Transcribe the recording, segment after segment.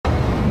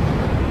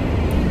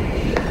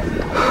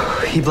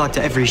He blocked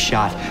every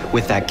shot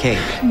with that cape.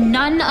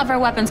 None of our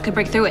weapons could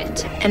break through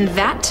it. And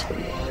that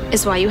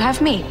is why you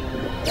have me.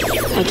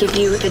 I give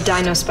you the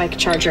Dino Spike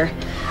charger.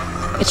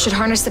 It should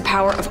harness the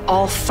power of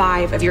all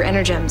 5 of your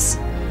energems.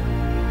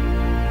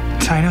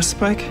 Dino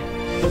Spike?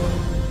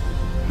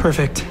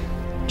 Perfect.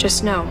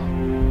 Just know,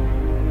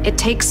 it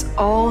takes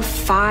all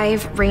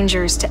 5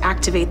 Rangers to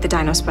activate the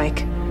Dino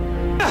Spike.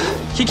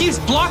 He keeps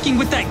blocking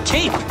with that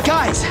cape.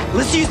 Guys,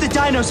 let's use the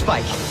Dino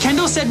Spike.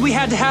 Kendall said we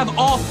had to have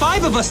all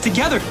 5 of us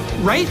together,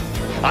 right?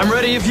 I'm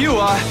ready if you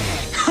are.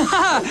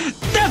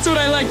 That's what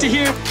I like to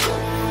hear.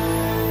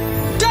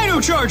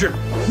 Dino Charger,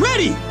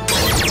 ready!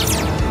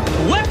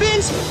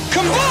 Weapons,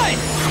 combine!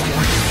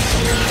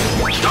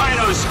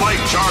 Dino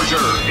Spike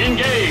Charger,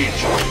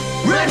 engage!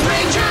 Red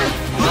Ranger,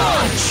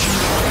 launch!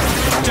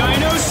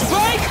 Dino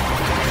Spike,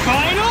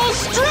 final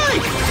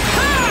strike!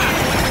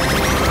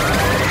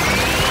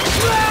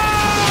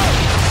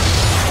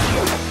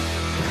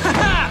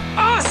 Ha!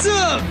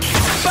 Awesome!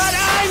 But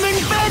I'm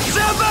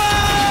invincible!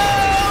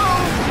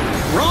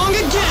 Wrong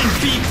again,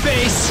 Beak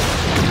Face!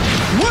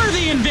 We're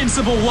the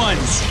invincible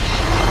ones!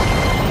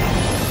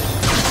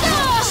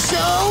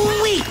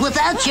 So weak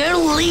without your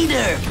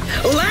leader.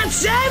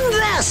 Let's end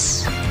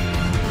this!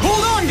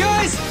 Hold on,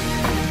 guys!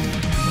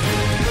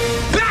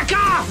 Back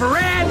off,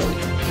 Red!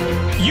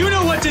 You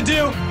know what to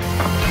do!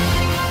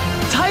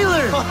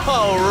 Tyler!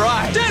 All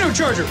right. Dino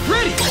Charger,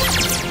 ready!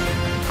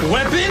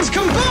 Weapons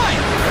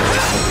combine!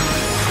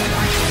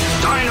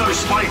 Dino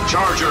Spike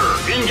Charger,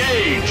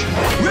 engage!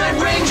 Red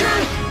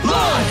Ranger,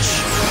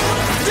 launch!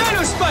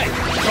 Dino Spike,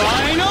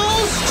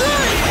 final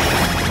strike!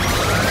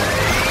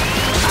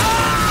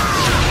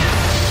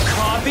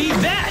 Copy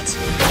that!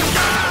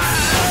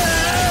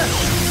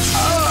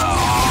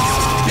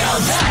 Now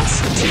that's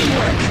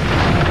teamwork.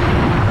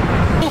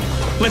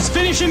 Let's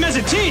finish him as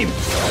a team!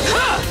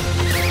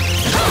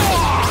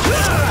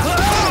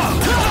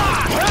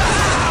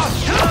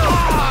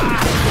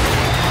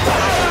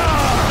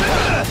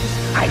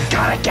 I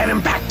gotta get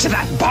him back to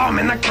that bomb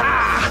in the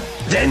car.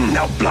 Then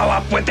they'll blow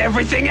up with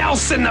everything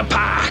else in the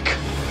park.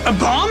 A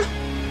bomb?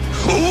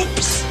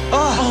 Oops!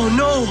 Oh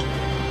no.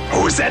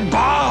 Who said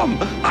bomb?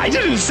 I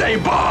didn't say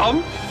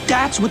bomb.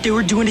 That's what they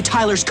were doing to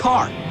Tyler's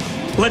car.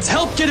 Let's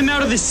help get him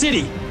out of the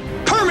city.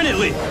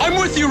 Permanently! I'm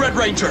with you, Red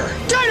Ranger.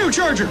 Dino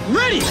Charger,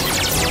 ready!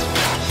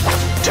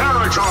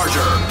 Terra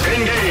Charger,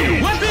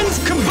 engage! Weapons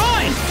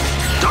combine!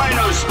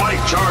 Dino Spike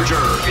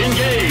Charger,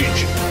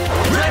 engage!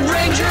 Red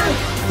Ranger,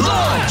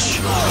 launch!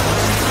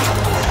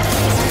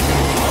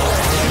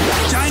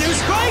 Dino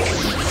Spike,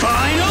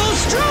 final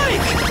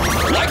strike!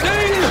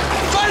 Lightning,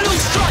 final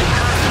strike!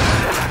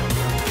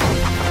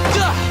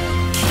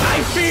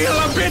 I feel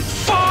a bit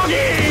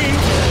foggy.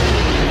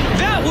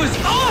 That was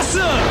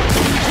awesome!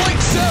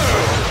 Like so.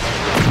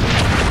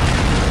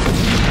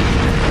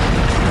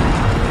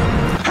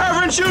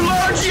 Haven't you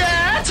learned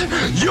yet?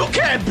 You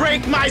can't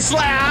break my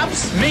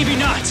slabs. Maybe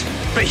not,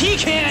 but he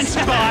can!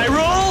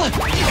 Spiral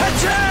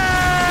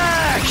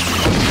attack!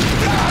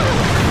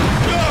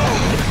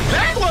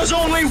 That was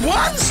only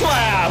one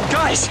slab.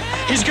 Guys,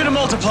 he's gonna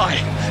multiply.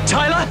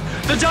 Tyler,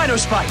 the Dino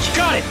Spike.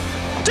 Got it!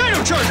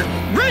 Dino Charger,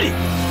 ready!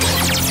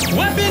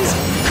 Weapons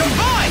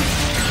combine!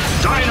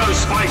 Dino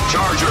Spike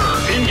Charger,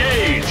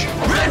 engage!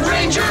 Red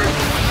Ranger,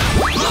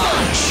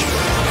 launch!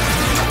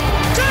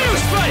 Dino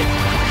Spike,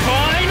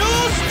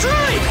 final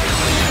strike!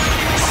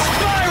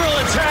 Spiral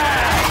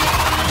attack!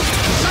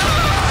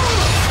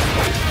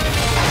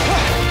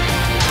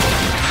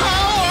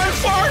 How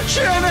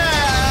unfortunate!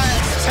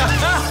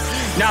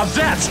 Now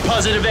that's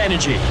positive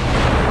energy.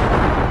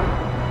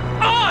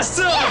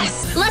 Awesome!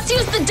 Yes! Let's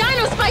use the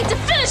Dino Spike to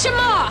finish him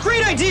off!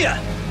 Great idea!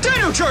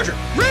 Dino Charger,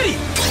 ready!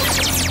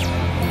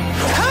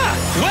 Ha!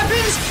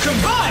 Weapons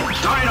combine!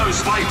 Dino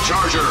Spike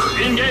Charger,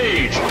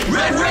 engage!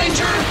 Red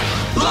Ranger,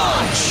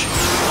 launch!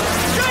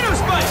 Dino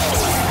Spike,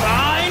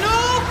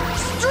 final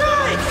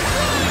strike!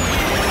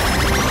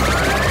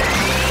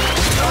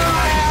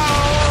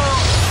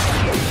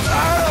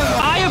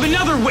 I have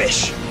another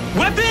wish!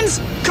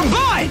 Weapons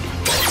combine!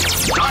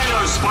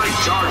 Dino Spike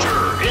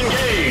Charger,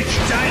 engage!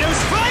 Dino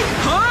Spike,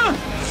 huh?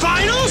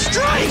 Final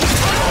strike!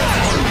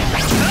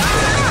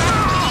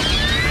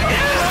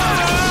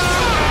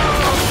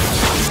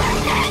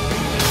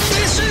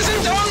 This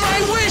isn't on my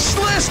wish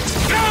list!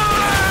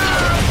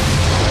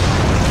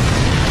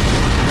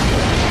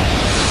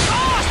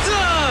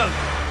 Awesome!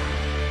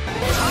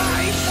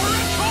 Time for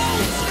a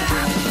cold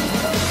snap!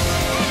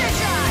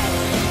 Energize!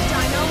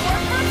 Dino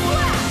Morpher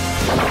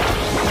Blast!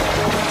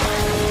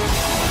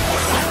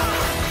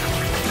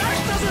 That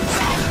doesn't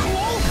sound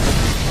cool!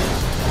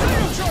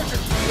 Dino Charger,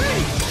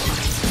 ready!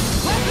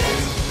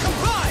 Weapons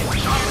combine!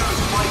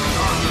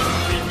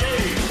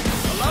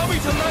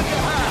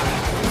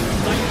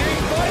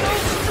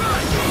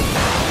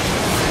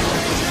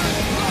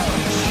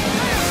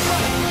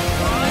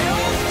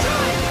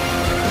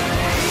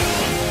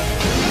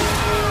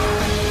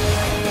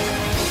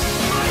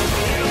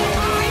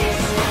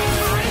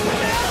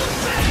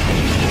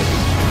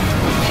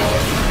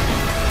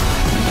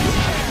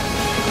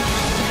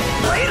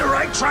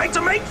 tried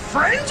to make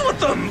friends with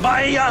them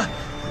by,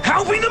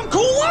 helping them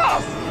cool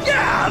off.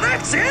 Yeah,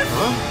 that's it.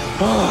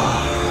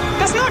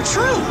 That's not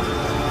true!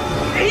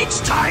 Each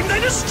time they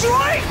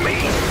destroyed me.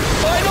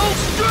 Final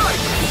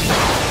strike!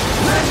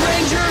 Red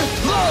Ranger,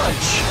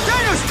 launch!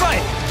 Dino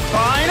Spike!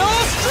 Final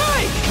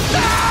strike!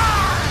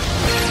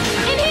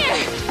 In here!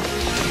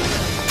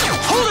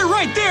 Hold it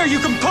right there, you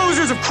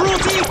composers of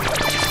cruelty!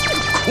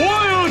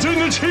 Quiet in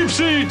the cheap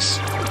seats!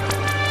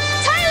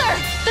 Tyler!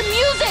 The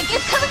music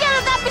is coming out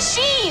of that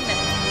machine!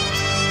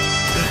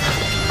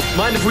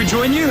 Mind if we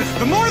join you?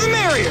 The more the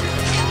merrier!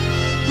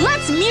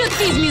 Let's mute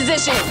these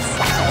musicians!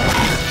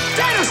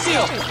 Dino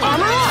Steel!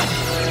 Armor on!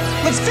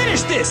 Let's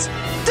finish this!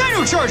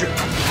 Dino Charger!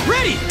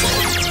 Ready!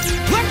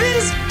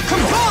 Weapons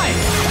combined!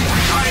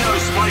 Dino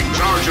Spike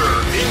Charger,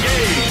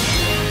 engage!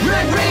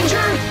 Red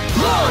Ranger,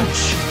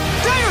 launch!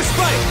 Dino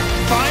Spike!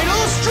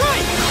 Final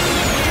strike!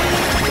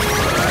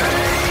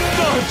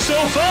 Not so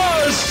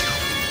fast!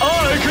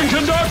 I can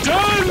conduct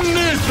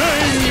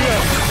anything!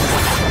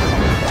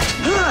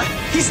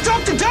 He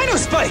stopped the Dino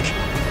Spike!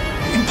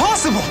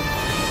 Impossible!